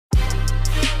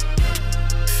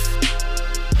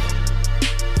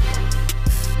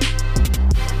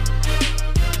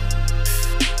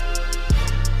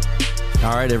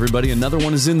All right, everybody, another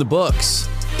one is in the books.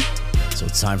 So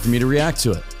it's time for me to react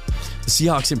to it. The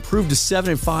Seahawks improved to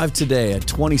 7-5 today, a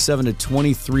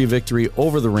 27-23 victory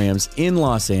over the Rams in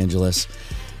Los Angeles.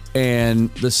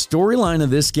 And the storyline of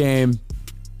this game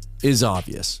is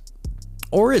obvious.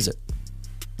 Or is it?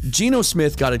 Geno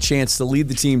Smith got a chance to lead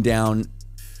the team down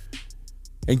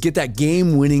and get that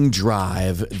game-winning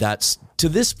drive that's, to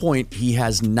this point, he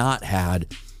has not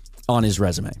had on his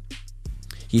resume.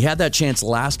 He had that chance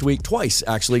last week, twice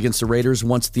actually, against the Raiders,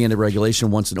 once at the end of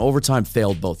regulation, once in overtime,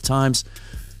 failed both times.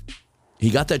 He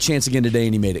got that chance again today,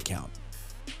 and he made it count.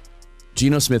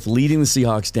 Geno Smith leading the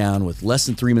Seahawks down with less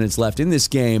than 3 minutes left in this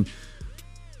game,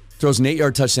 throws an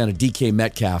 8-yard touchdown to DK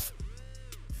Metcalf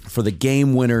for the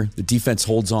game winner. The defense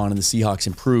holds on, and the Seahawks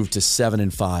improve to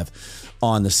 7-5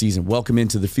 on the season. Welcome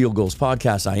into the Field Goals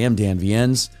Podcast. I am Dan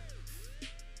Viennes.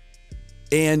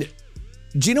 And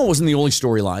Geno wasn't the only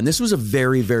storyline. This was a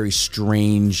very, very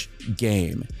strange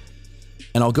game.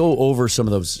 And I'll go over some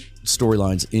of those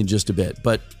storylines in just a bit.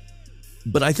 But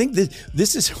I think that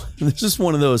this is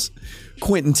one of those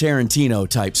Quentin Tarantino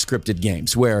type scripted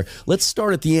games where let's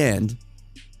start at the end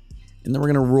and then we're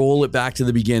going to roll it back to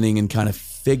the beginning and kind of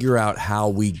figure out how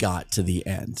we got to the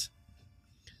end.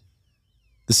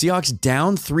 The Seahawks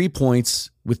down 3 points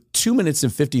with 2 minutes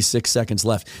and 56 seconds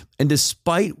left. And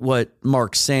despite what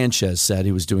Mark Sanchez said,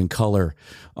 he was doing color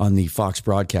on the Fox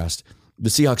broadcast, the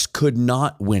Seahawks could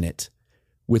not win it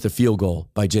with a field goal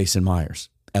by Jason Myers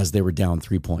as they were down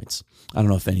 3 points. I don't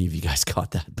know if any of you guys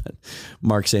caught that, but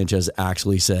Mark Sanchez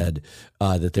actually said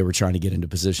that they were trying to get into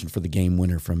position for the game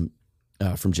winner from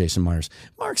Jason Myers.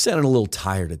 Mark sounded a little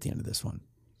tired at the end of this one.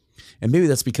 And maybe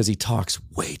that's because he talks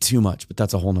way too much, but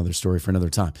that's a whole nother story for another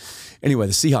time. Anyway,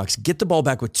 the Seahawks get the ball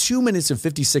back with 2 minutes and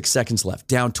 56 seconds left,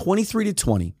 down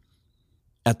 23-20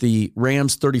 at the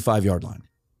Rams' 35-yard line.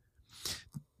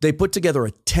 They put together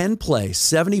a 10-play,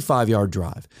 75-yard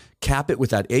drive, cap it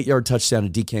with that 8-yard touchdown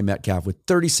to DK Metcalf with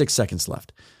 36 seconds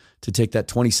left to take that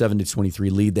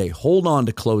 27-23 lead. They hold on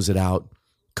to close it out.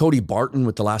 Cody Barton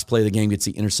with the last play of the game gets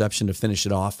the interception to finish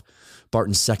it off.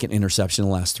 Barton's second interception in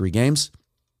the last 3 games.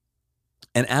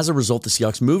 And as a result, the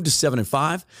Seahawks moved to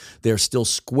 7-5. They're still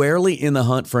squarely in the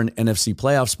hunt for an NFC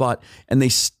playoff spot. And they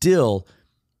still,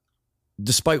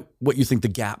 despite what you think the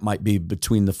gap might be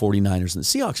between the 49ers and the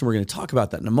Seahawks, and we're going to talk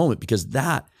about that in a moment, because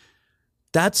that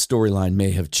storyline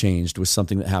may have changed with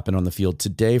something that happened on the field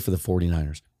today for the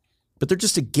 49ers. But they're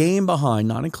just a game behind,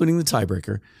 not including the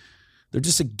tiebreaker. They're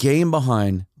just a game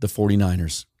behind the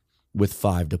 49ers with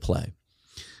 5 to play.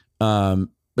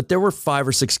 But there were 5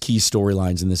 or 6 key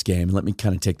storylines in this game, and let me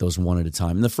kind of take those one at a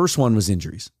time. And the first one was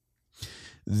injuries.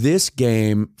 This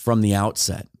game from the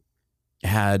outset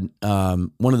had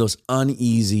one of those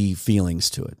uneasy feelings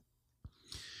to it.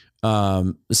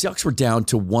 The Seahawks were down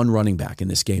to 1 running back in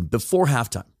this game before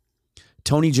halftime.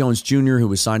 Tony Jones Jr., who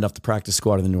was signed off the practice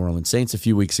squad of the New Orleans Saints a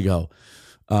few weeks ago,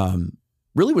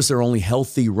 really was their only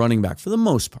healthy running back for the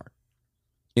most part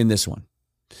in this one.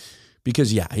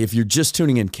 Because, yeah, if you're just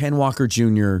tuning in, Ken Walker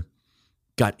Jr.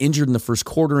 got injured in the first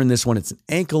quarter in this one. It's an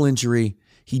ankle injury.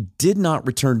 He did not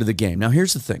return to the game. Now,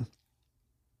 here's the thing.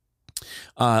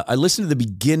 I listened to the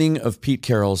beginning of Pete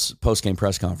Carroll's postgame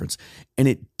press conference, and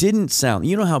it didn't sound,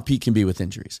 you know how Pete can be with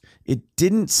injuries. It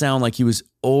didn't sound like he was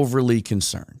overly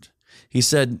concerned. He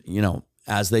said,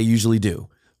 as they usually do,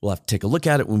 we'll have to take a look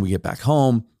at it when we get back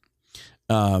home.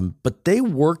 But they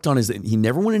worked on he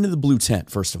never went into the blue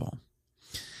tent, first of all.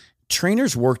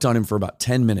 Trainers worked on him for about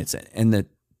 10 minutes, and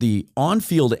the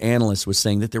on-field analyst was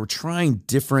saying that they were trying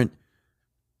different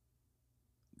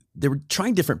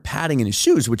padding in his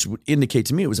shoes, which would indicate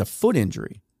to me it was a foot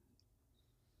injury.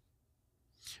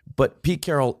 But Pete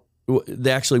Carroll,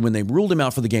 when they ruled him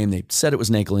out for the game, they said it was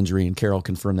an ankle injury, and Carroll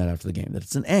confirmed that after the game, that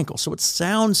it's an ankle. So it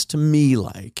sounds to me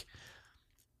like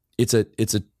it's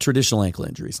a traditional ankle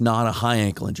injury. It's not a high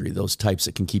ankle injury, those types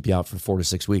that can keep you out for 4 to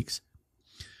 6 weeks.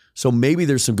 So maybe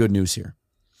there's some good news here.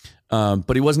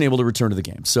 But he wasn't able to return to the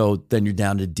game. So then you're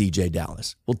down to DJ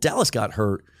Dallas. Well, Dallas got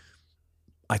hurt,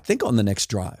 I think, on the next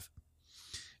drive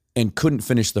and couldn't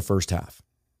finish the first half.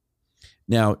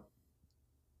 Now,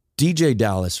 DJ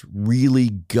Dallas really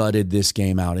gutted this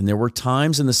game out. And there were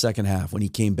times in the second half when he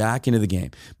came back into the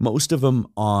game, most of them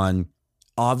on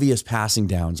obvious passing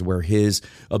downs where his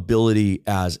ability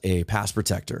as a pass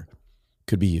protector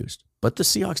could be used. But the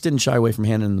Seahawks didn't shy away from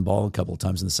handing the ball a couple of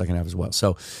times in the second half as well.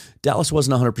 So Dallas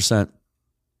wasn't 100%,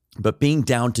 but being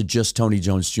down to just Tony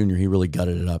Jones Jr., he really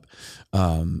gutted it up.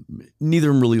 Neither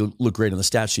of them really looked great on the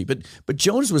stat sheet, but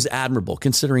Jones was admirable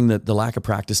considering the lack of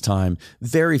practice time,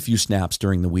 very few snaps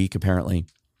during the week, apparently.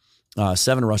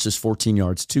 7 rushes, 14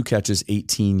 yards, 2 catches,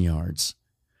 18 yards.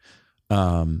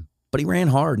 but he ran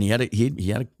hard and he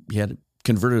had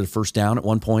converted a first down at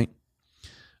one point.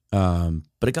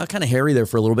 But it got kind of hairy there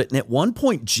for a little bit. And at one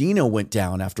point, Geno went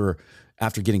down after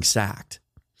getting sacked.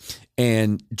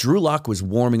 And Drew Lock was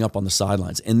warming up on the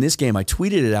sidelines. And this game, I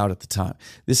tweeted it out at the time.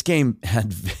 This game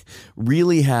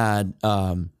really had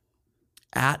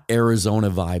at Arizona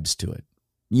vibes to it.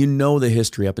 You know the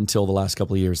history up until the last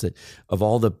couple of years that of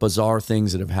all the bizarre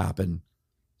things that have happened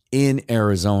in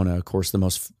Arizona. Of course, the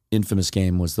most infamous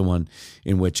game was the one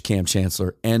in which Cam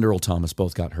Chancellor and Earl Thomas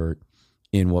both got hurt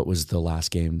in what was the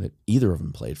last game that either of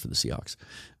them played for the Seahawks.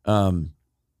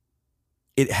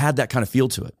 It had that kind of feel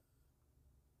to it.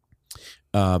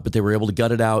 But they were able to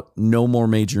gut it out. No more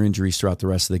major injuries throughout the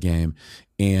rest of the game.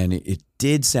 And it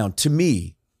did sound to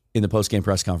me in the post-game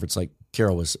press conference like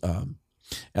Carroll was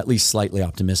at least slightly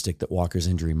optimistic that Walker's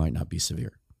injury might not be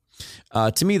severe.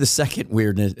 To me, the second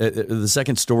weirdness, the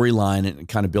second storyline, and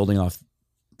kind of building off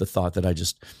the thought that I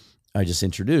just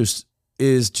introduced,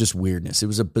 is just weirdness. It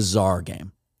was a bizarre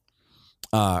game.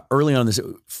 Early on this,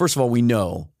 first of all, we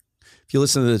know, if you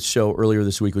listen to the show earlier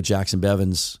this week with Jackson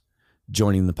Bevins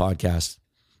joining the podcast,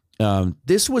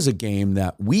 this was a game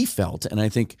that we felt, and I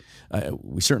think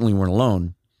we certainly weren't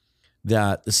alone,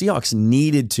 that the Seahawks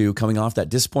needed to, coming off that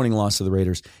disappointing loss to the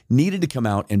Raiders, needed to come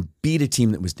out and beat a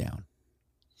team that was down.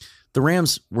 The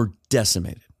Rams were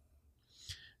decimated.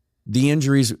 The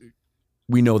injuries,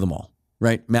 we know them all,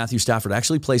 right? Matthew Stafford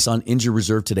actually placed on injured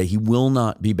reserve today. He will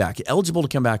not be back. Eligible to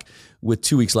come back with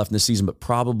 2 weeks left in the season, but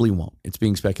probably won't. It's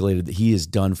being speculated that he is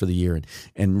done for the year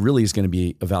and really is going to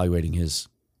be evaluating his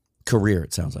career,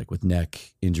 it sounds like, with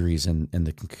neck injuries and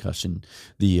the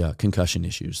concussion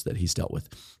issues that he's dealt with.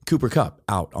 Cooper Kupp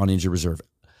out on injured reserve.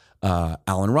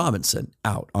 Allen Robinson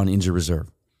out on injured reserve.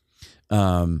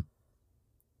 And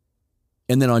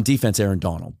then on defense, Aaron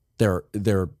Donald.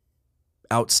 They're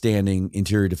outstanding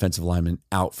interior defensive lineman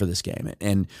out for this game.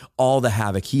 And all the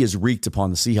havoc he has wreaked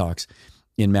upon the Seahawks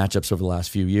in matchups over the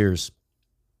last few years.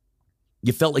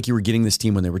 You felt like you were getting this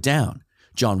team when they were down.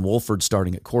 John Wolford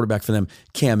starting at quarterback for them,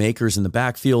 Cam Akers in the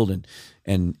backfield,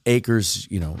 and Akers,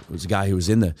 was a guy who was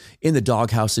in the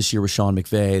doghouse this year with Sean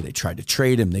McVay. They tried to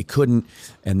trade him, they couldn't,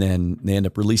 and then they end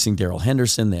up releasing Darrell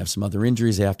Henderson. They have some other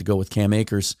injuries. They have to go with Cam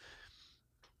Akers.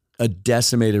 A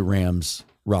decimated Rams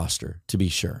roster, to be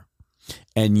sure.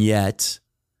 And yet,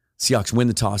 Seahawks win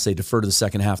the toss. They defer to the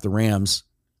second half. The Rams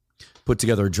put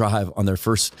together a drive on their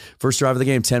first drive of the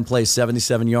game, 10 plays,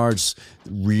 77 yards.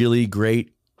 Really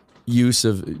great use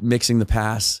of mixing the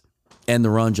pass and the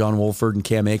run. John Wolford and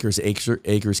Cam Akers.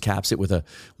 Akers caps it with a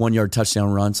 1-yard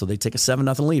touchdown run. So they take a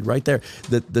 7-0 lead right there.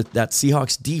 That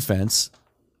Seahawks defense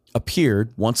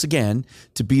appeared once again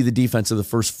to be the defense of the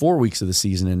first 4 weeks of the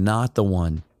season and not the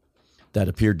one that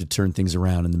appeared to turn things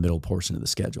around in the middle portion of the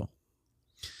schedule.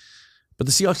 But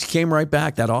the Seahawks came right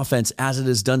back. That offense, as it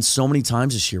has done so many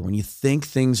times this year, when you think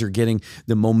things are getting,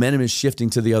 the momentum is shifting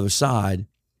to the other side,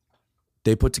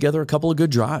 they put together a couple of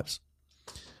good drives.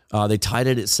 They tied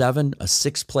it at 7, a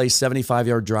 6-play,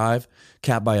 75-yard drive,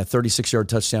 capped by a 36-yard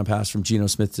touchdown pass from Geno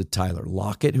Smith to Tyler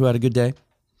Lockett, who had a good day.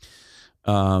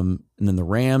 And then the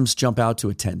Rams jump out to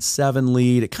a 10-7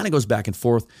 lead. It kind of goes back and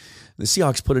forth. The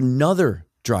Seahawks put another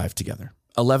drive together.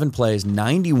 11 plays,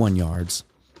 91 yards.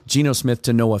 Geno Smith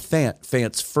to Noah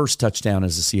Fant's first touchdown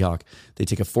as a Seahawk. They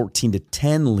take a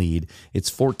 14-10 lead. It's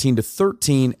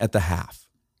 14-13 at the half.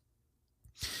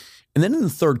 And then in the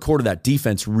third quarter, that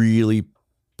defense really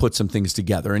put some things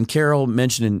together. And Carroll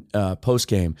mentioned in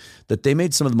postgame that they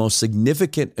made some of the most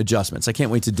significant adjustments. I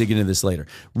can't wait to dig into this later.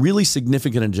 Really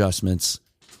significant adjustments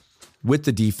with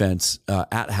the defense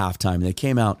at halftime. They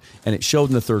came out, and it showed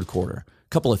in the third quarter. A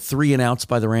couple of 3-and-outs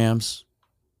by the Rams.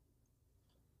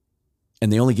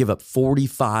 And they only give up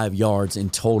 45 yards in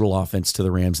total offense to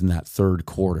the Rams in that third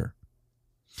quarter.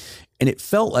 And it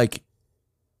felt like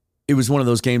it was one of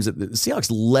those games that the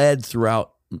Seahawks led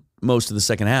throughout most of the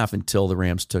second half until the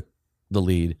Rams took the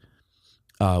lead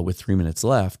with 3 minutes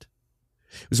left.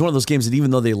 It was one of those games that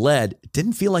even though they led, it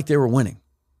didn't feel like they were winning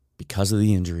because of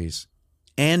the injuries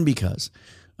and because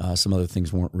some other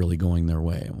things weren't really going their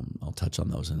way. I'll touch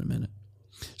on those in a minute.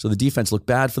 So the defense looked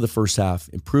bad for the first half,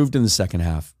 improved in the second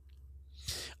half.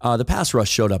 The pass rush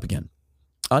showed up again.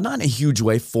 Not in a huge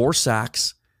way, 4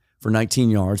 sacks for 19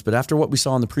 yards, but after what we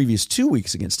saw in the previous 2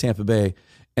 weeks against Tampa Bay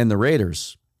and the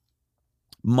Raiders,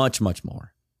 much, much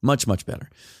more. Much, much better.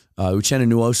 Uchenna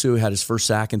Nwosu had his first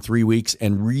sack in 3 weeks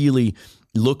and really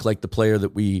looked like the player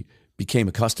that we became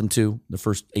accustomed to the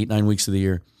first 8-9 weeks of the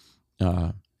year.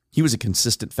 He was a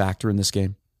consistent factor in this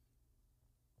game.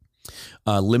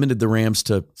 Limited the Rams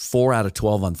to 4 out of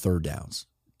 12 on third downs.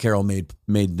 Carroll made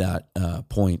that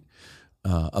point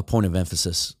a point of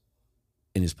emphasis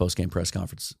in his post-game press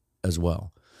conference as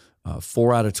well.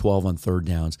 4 out of 12 on third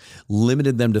downs,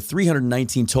 limited them to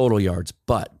 319 total yards,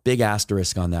 but big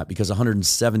asterisk on that because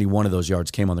 171 of those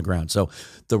yards came on the ground. So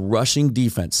the rushing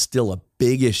defense, still a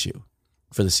big issue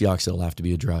for the Seahawks that will have to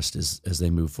be addressed as they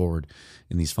move forward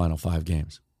in these final 5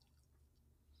 games.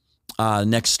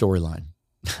 Next storyline,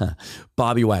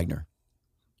 Bobby Wagner.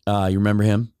 You remember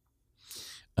him?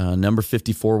 Number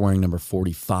 54 wearing number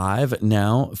 45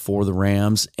 now for the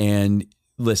Rams. And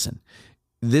listen,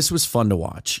 this was fun to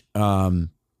watch.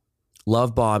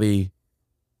 Love Bobby.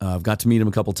 I've got to meet him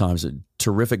a couple times. A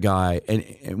terrific guy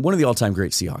and one of the all-time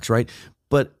great Seahawks, right?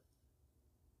 But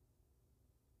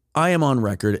I am on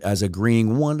record as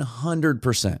agreeing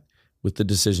 100% with the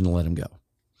decision to let him go.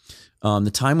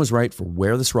 The time was right for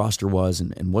where this roster was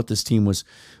and what this team was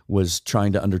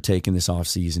trying to undertake in this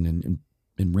offseason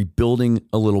and rebuilding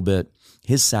a little bit.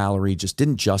 His salary just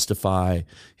didn't justify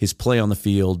his play on the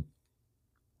field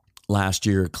last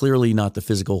year. Clearly not the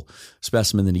physical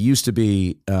specimen that he used to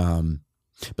be.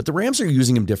 But the Rams are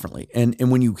using him differently.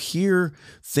 And when you hear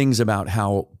things about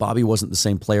how Bobby wasn't the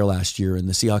same player last year and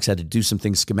the Seahawks had to do some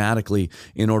things schematically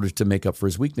in order to make up for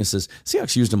his weaknesses,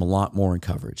 Seahawks used him a lot more in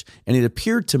coverage. And it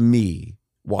appeared to me,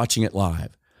 watching it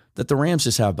live, that the Rams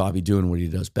just have Bobby doing what he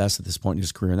does best at this point in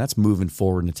his career, and that's moving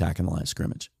forward and attacking the line of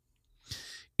scrimmage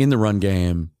in the run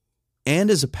game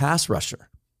and as a pass rusher,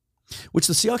 which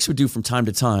the Seahawks would do from time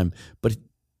to time, but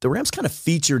the Rams kind of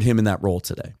featured him in that role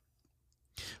today.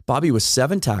 Bobby was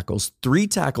 7 tackles, 3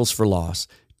 tackles for loss,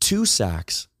 2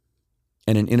 sacks,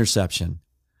 and an interception.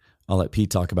 I'll let Pete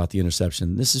talk about the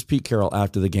interception. This is Pete Carroll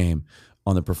after the game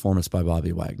on the performance by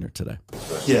Bobby Wagner today.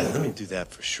 Yeah, let me do that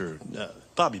for sure.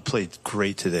 Bobby played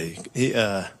great today. He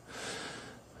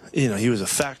was a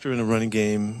factor in the running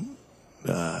game.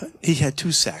 He had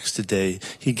 2 sacks today.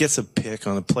 He gets a pick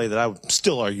on a play that I'm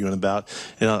still arguing about,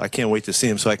 and I can't wait to see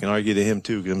him so I can argue to him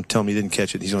too. Because I'm telling him he didn't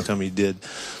catch it. He's going to tell me he did.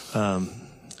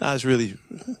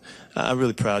 I'm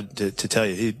really proud to tell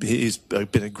you he's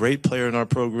been a great player in our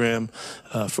program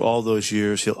for all those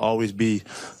years. He'll always be,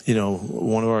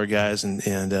 one of our guys.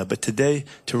 But today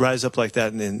to rise up like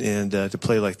that and to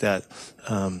play like that,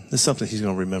 is something he's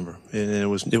going to remember, and it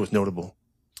was notable.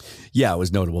 Yeah, it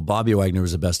was notable. Bobby Wagner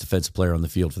was the best defensive player on the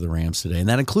field for the Rams today, and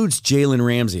that includes Jalen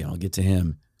Ramsey. I'll get to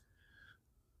him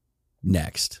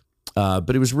next.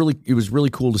 But it was really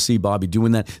cool to see Bobby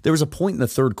doing that. There was a point in the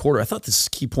third quarter. I thought this is a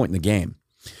key point in the game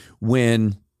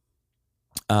when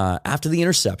after the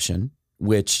interception,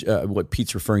 which what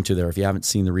Pete's referring to there, if you haven't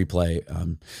seen the replay,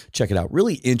 check it out.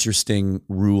 Really interesting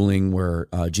ruling where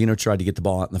Geno tried to get the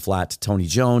ball out in the flat to Tony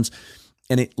Jones.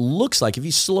 And it looks like, if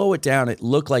you slow it down, it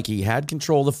looked like he had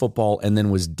control of the football and then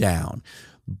was down.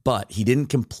 But he didn't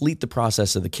complete the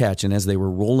process of the catch. And as they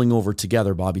were rolling over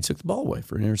together, Bobby took the ball away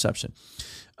for an interception.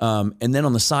 And then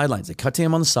on the sidelines, they cut to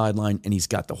him on the sideline, and he's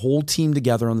got the whole team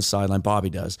together on the sideline. Bobby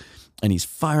does, and he's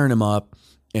firing him up,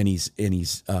 and he's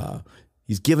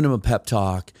giving him a pep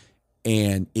talk,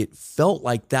 and it felt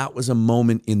like that was a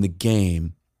moment in the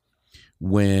game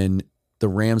when the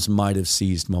Rams might have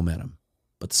seized momentum.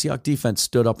 But the Seahawks defense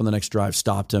stood up on the next drive,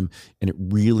 stopped him, and it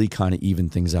really kind of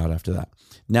evened things out after that.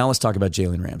 Now let's talk about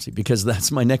Jalen Ramsey, because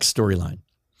that's my next storyline.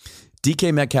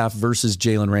 DK Metcalf versus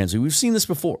Jalen Ramsey. We've seen this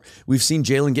before. We've seen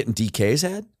Jalen get in DK's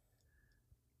head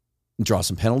and draw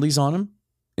some penalties on him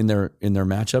in their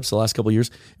matchups the last couple of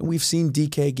years. And we've seen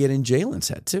DK get in Jalen's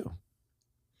head too.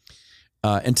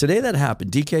 And today that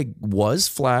happened. DK was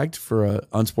flagged for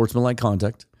unsportsmanlike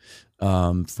conduct.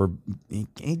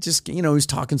 He just, he was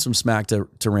talking some smack to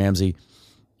Ramsey,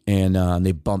 and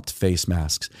they bumped face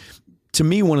masks. To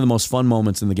me, one of the most fun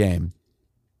moments in the game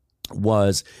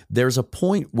was there's a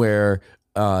point where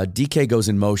DK goes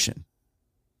in motion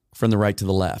from the right to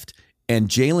the left, and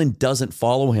Jalen doesn't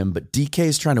follow him, but DK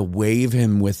is trying to wave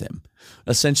him with him,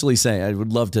 essentially saying, I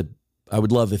would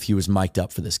love if he was mic'd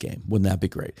up for this game. Wouldn't that be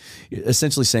great?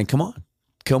 Essentially saying, come on,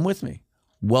 come with me,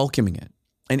 welcoming it.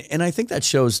 And I think that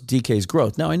shows DK's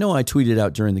growth. Now, I know I tweeted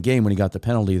out during the game when he got the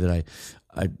penalty that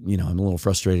I'm a little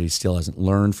frustrated he still hasn't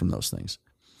learned from those things.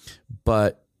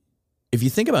 But if you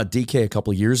think about DK a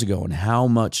couple of years ago and how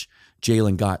much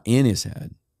Jalen got in his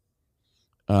head,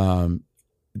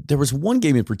 there was one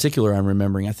game in particular I'm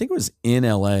remembering, I think it was in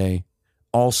LA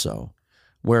also,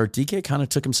 where DK kind of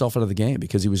took himself out of the game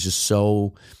because he was just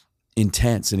so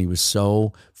intense and he was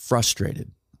so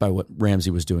frustrated by what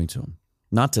Ramsey was doing to him.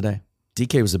 Not today.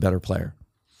 DK was a better player.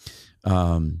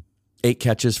 8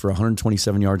 catches for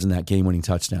 127 yards in that game-winning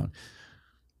touchdown.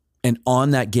 And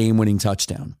on that game-winning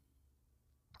touchdown,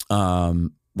 we're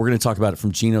going to talk about it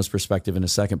from Geno's perspective in a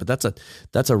second, but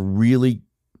that's a really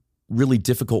really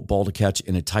difficult ball to catch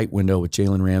in a tight window with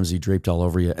Jalen Ramsey draped all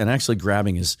over you and actually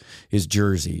grabbing his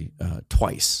jersey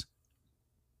twice.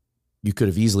 You could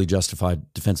have easily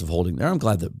justified defensive holding there. I'm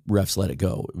glad that refs let it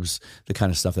go. It was the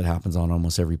kind of stuff that happens on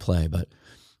almost every play, but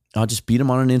I'll just beat him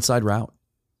on an inside route.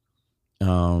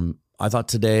 I thought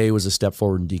today was a step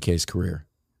forward in DK's career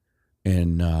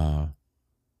and a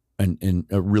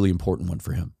really important one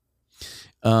for him.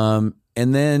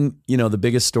 And then, the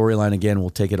biggest storyline, again,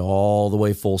 we'll take it all the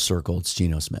way full circle. It's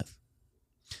Geno Smith.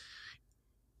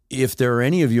 If there are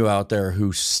any of you out there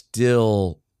who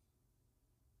still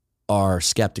are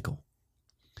skeptical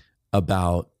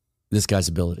about this guy's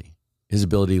ability, his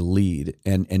ability to lead,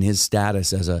 and his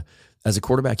status as a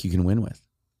quarterback you can win with,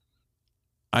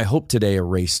 I hope today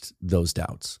erased those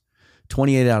doubts.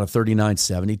 28 out of 39,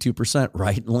 72%,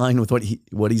 right in line with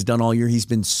what he's done all year. He's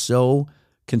been so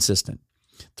consistent.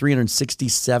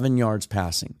 367 yards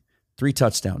passing, 3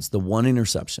 touchdowns, the 1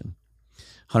 interception,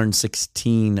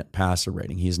 116 passer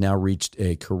rating. He has now reached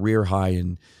a career high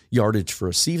in yardage for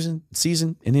a season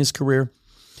in his career.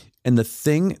 And the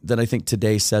thing that I think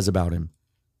today says about him,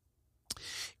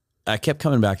 I kept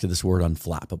coming back to this word,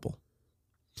 unflappable.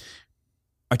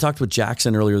 I talked with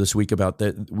Jackson earlier this week about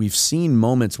that. We've seen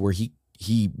moments where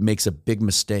he makes a big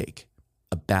mistake,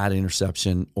 a bad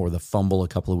interception or the fumble a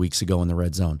couple of weeks ago in the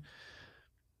red zone.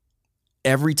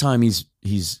 Every time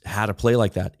he's had a play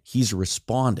like that, he's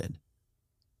responded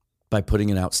by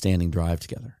putting an outstanding drive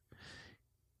together.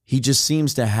 He just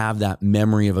seems to have that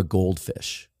memory of a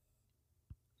goldfish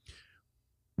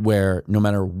where no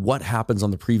matter what happens on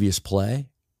the previous play,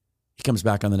 he comes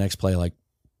back on the next play like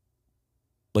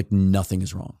nothing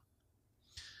is wrong.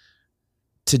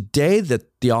 Today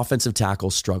that the offensive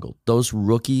tackles struggled, those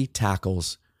rookie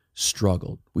tackles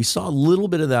struggled. We saw a little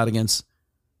bit of that against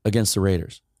the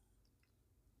Raiders.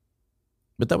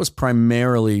 But that was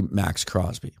primarily Max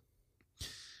Crosby.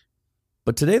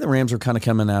 But today the Rams are kind of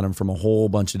coming at him from a whole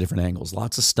bunch of different angles.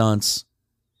 Lots of stunts.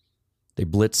 They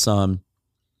blitzed some.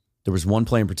 There was one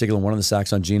play in particular, one of the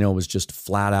sacks on Geno was just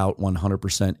flat out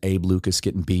 100% Abe Lucas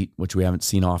getting beat, which we haven't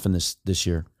seen often this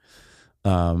year.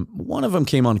 One of them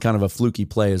came on kind of a fluky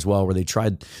play as well, where they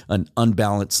tried an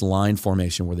unbalanced line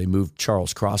formation where they moved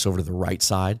Charles Cross over to the right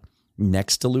side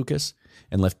next to Lucas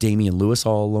and left Damian Lewis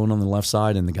all alone on the left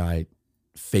side, and the guy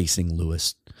facing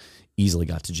Lewis easily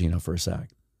got to Geno for a sack.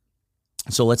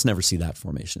 So let's never see that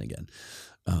formation again,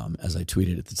 as I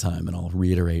tweeted at the time, and I'll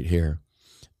reiterate here.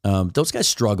 Those guys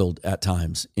struggled at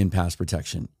times in pass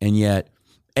protection, and yet,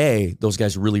 those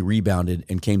guys really rebounded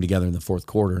and came together in the fourth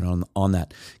quarter, and on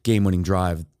that game-winning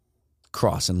drive,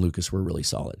 Cross and Lucas were really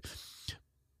solid.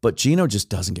 But Geno just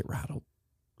doesn't get rattled.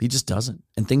 He just doesn't,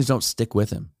 and things don't stick with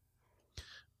him.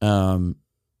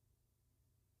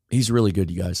 He's really good,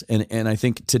 you guys. And I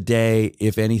think today,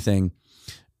 if anything,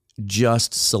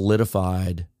 just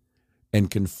solidified and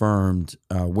confirmed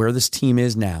where this team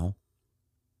is now,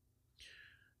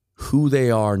 who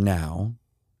they are now.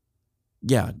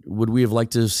 Yeah, would we have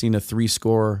liked to have seen a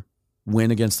 3-score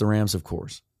win against the Rams? Of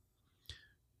course.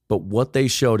 But what they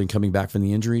showed in coming back from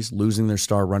the injuries, losing their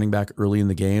star running back early in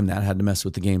the game, that had to mess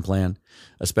with the game plan,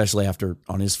 especially after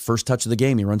on his first touch of the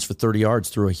game, he runs for 30 yards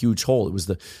through a huge hole. It was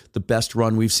the best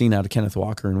run we've seen out of Kenneth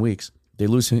Walker in weeks. They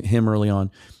lose him early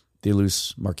on. They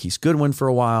lose Marquise Goodwin for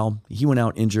a while. He went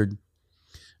out injured.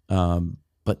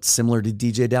 But similar to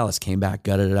DJ Dallas, came back,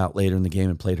 gutted it out later in the game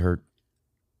and played hurt.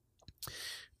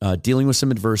 Dealing with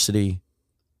some adversity,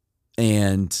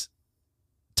 and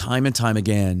time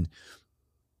again,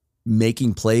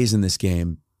 making plays in this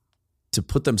game to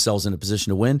put themselves in a position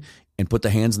to win and put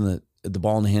the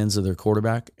ball in the hands of their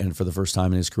quarterback. And for the first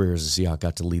time in his career as a Seahawk,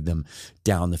 got to lead them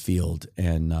down the field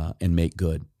and make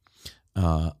good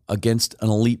against an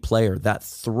elite player. That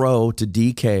throw to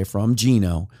DK from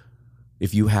Geno,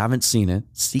 if you haven't seen it,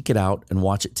 seek it out and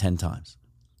watch it 10 times.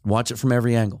 Watch it from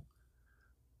every angle.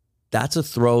 That's a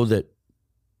throw that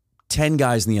 10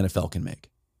 guys in the NFL can make.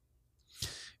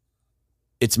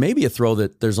 It's maybe a throw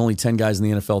that there's only 10 guys in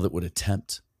the NFL that would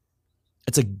attempt.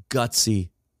 It's a gutsy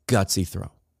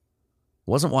throw.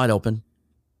 Wasn't wide open.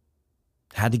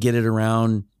 Had to get it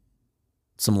around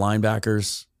some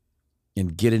linebackers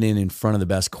and get it in front of the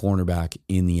best cornerback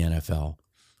in the NFL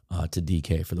to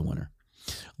DK for the winner.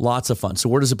 Lots of fun. So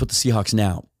where does it put the Seahawks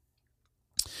now?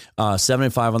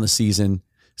 7-5 on the season.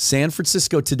 San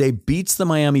Francisco today beats the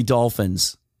Miami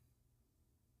Dolphins.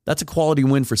 That's a quality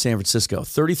win for San Francisco.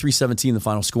 33-17, the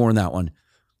final score in that one.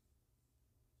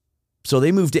 So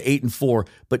they moved to 8-4,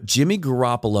 but Jimmy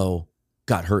Garoppolo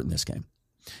got hurt in this game.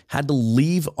 Had to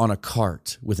leave on a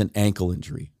cart with an ankle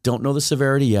injury. Don't know the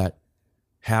severity yet.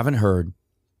 Haven't heard.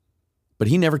 But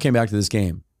he never came back to this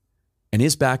game. And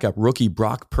his backup, rookie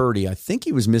Brock Purdy, I think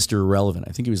he was Mr. Irrelevant.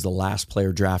 I think he was the last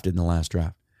player drafted in the last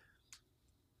draft.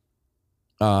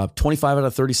 25 out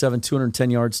of 37,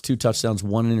 210 yards, 2 touchdowns,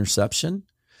 1 interception.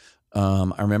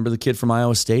 I remember the kid from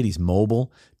Iowa State. He's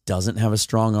mobile, doesn't have a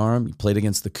strong arm. He played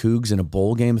against the Cougs in a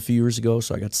bowl game a few years ago,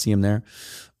 so I got to see him there.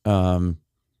 The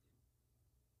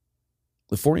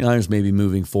 49ers may be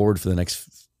moving forward for the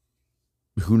next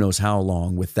who knows how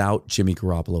long without Jimmy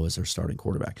Garoppolo as their starting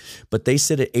quarterback. But they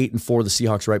sit at 8-4. The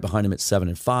Seahawks right behind him at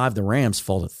 7-5. The Rams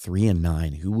fall to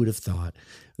 3-9. Who would have thought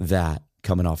that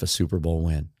coming off a Super Bowl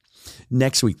win?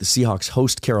 Next week, the Seahawks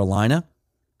host Carolina.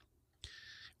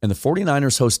 And the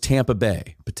 49ers host Tampa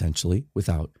Bay, potentially,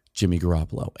 without Jimmy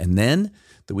Garoppolo. And then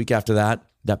the week after that,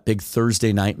 that big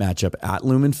Thursday night matchup at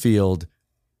Lumen Field,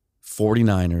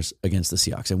 49ers against the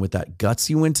Seahawks. And with that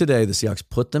gutsy win today, the Seahawks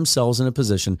put themselves in a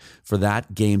position for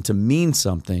that game to mean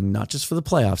something, not just for the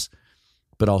playoffs,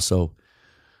 but also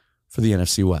for the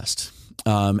NFC West.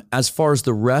 As far as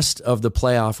the rest of the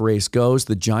playoff race goes,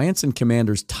 the Giants and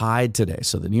Commanders tied today.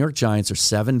 So the New York Giants are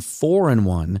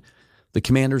 7-4-1. The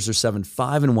Commanders are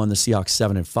 7-5-1. The Seahawks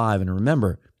 7-5. And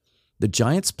remember, the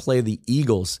Giants play the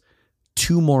Eagles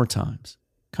 2 more times.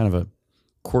 Kind of a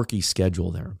quirky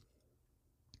schedule there.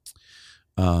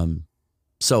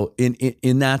 So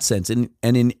in that sense, and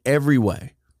in every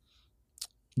way,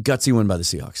 gutsy win by the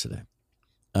Seahawks today.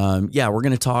 We're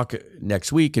going to talk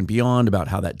next week and beyond about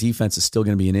how that defense is still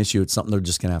going to be an issue. It's something they're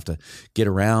just going to have to get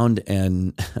around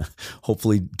and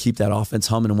hopefully keep that offense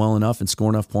humming well enough and score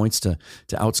enough points to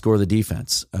outscore the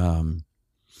defense.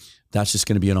 That's just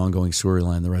going to be an ongoing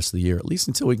storyline the rest of the year, at least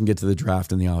until we can get to the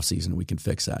draft in the offseason and we can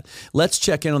fix that. Let's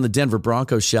check in on the Denver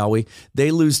Broncos, shall we? They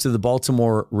lose to the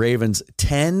Baltimore Ravens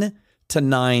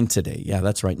 10-9 today. Yeah,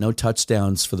 that's right. No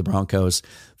touchdowns for the Broncos.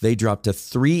 They dropped to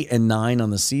 3-9 on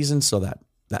the season, so that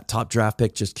top draft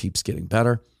pick just keeps getting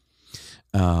better.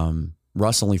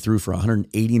 Russ only threw for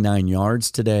 189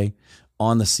 yards today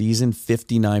on the season,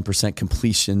 59%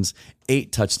 completions,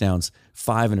 8 touchdowns,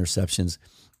 5 interceptions.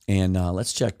 And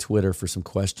let's check Twitter for some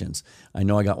questions. I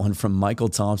know I got one from Michael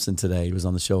Thompson today. He was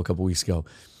on the show a couple weeks ago.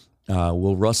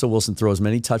 Will Russell Wilson throw as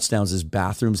many touchdowns as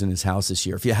bathrooms in his house this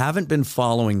year? If you haven't been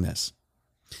following this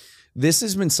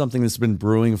has been something that's been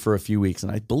brewing for a few weeks.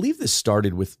 And I believe this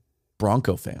started with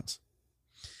Bronco fans.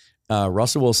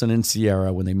 Russell Wilson and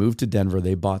Sierra, when they moved to Denver,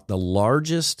 they bought the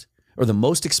largest or the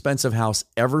most expensive house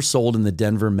ever sold in the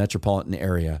Denver metropolitan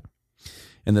area.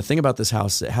 And the thing about this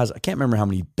house, it has, I can't remember how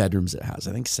many bedrooms it has.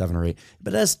 I think 7 or 8,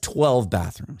 but it has 12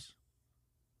 bathrooms.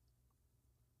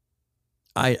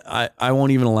 I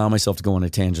won't even allow myself to go on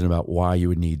a tangent about why you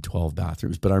would need 12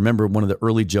 bathrooms. But I remember one of the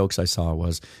early jokes I saw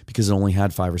was, because it only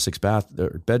had 5 or 6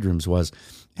 bedrooms, was,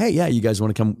 hey, yeah, you guys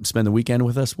want to come spend the weekend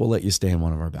with us? We'll let you stay in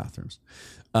one of our bathrooms.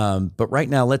 But right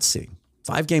now, let's see.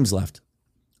 5 games left.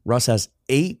 Russ has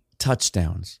 8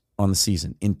 touchdowns on the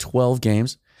season. In 12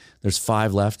 games, there's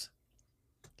 5 left.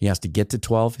 He has to get to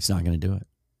 12. He's not going to do it.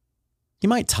 He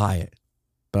might tie it,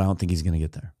 but I don't think he's going to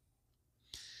get there.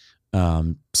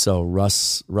 So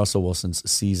Russell Wilson's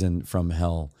season from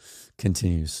hell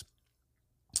continues.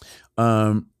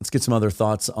 Let's get some other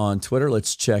thoughts on Twitter.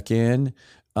 Let's check in.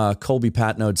 Colby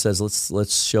Patnode says,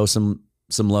 let's show some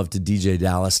love to DJ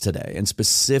Dallas today. And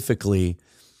specifically,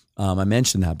 I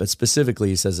mentioned that, but specifically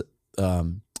he says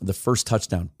the first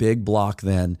touchdown, big block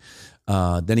then.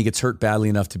 Then he gets hurt badly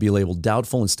enough to be labeled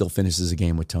doubtful and still finishes a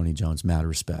game with Tony Jones. Mad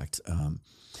respect. And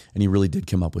he really did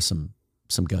come up with some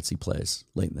gutsy plays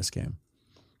late in this game.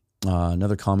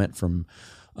 Another comment from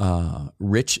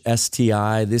Rich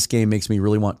STI. This game makes me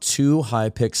really want 2 high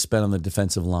picks spent on the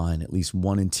defensive line, at least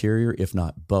one interior, if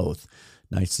not both.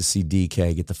 Nice to see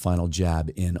DK get the final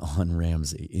jab in on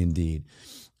Ramsey, indeed.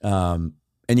 And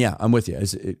yeah, I'm with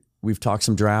you. We've talked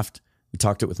some draft. We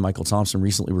talked it with Michael Thompson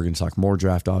recently. We're going to talk more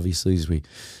draft, obviously, as we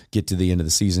get to the end of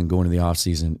the season, going into the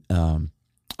offseason.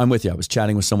 I'm with you. I was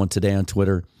chatting with someone today on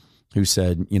Twitter who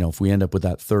said, if we end up with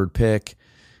that 3rd pick,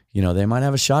 they might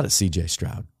have a shot at CJ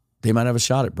Stroud. They might have a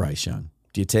shot at Bryce Young.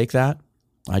 Do you take that?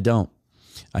 I don't.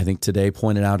 I think today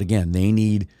pointed out again, they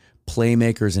need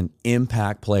playmakers and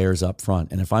impact players up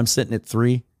front. And if I'm sitting at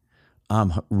 3,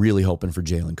 I'm really hoping for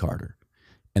Jalen Carter.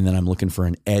 And then I'm looking for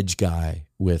an edge guy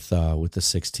with the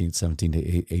 16th, 17th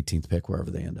to 18th pick,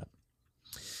 wherever they end up.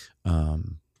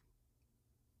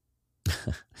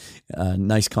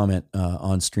 Nice comment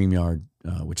on StreamYard,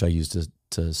 which I used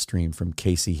to stream, from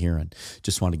Casey Heron.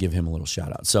 Just want to give him a little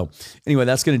shout out. So anyway,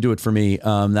 that's going to do it for me.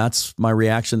 That's my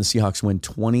reaction. The Seahawks win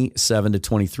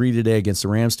 27-23 today against the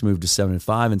Rams to move to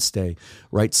 7-5 and stay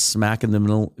right smack in the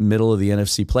middle of the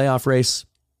NFC playoff race.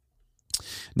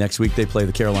 Next week, they play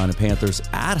the Carolina Panthers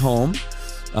at home.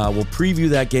 We'll preview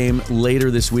that game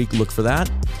later this week. Look for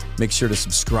that. Make sure to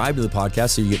subscribe to the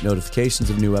podcast so you get notifications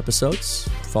of new episodes.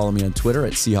 Follow me on Twitter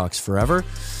at Seahawks Forever.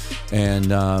 And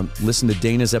listen to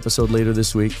Dana's episode later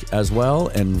this week as well.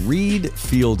 And read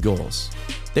Field Goals.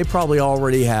 They probably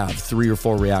already have 3 or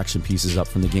 4 reaction pieces up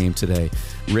from the game today,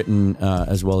 written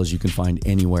as well as you can find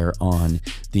anywhere on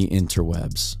the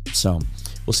interwebs. So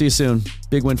we'll see you soon.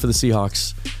 Big win for the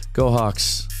Seahawks. Go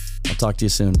Hawks. I'll talk to you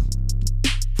soon.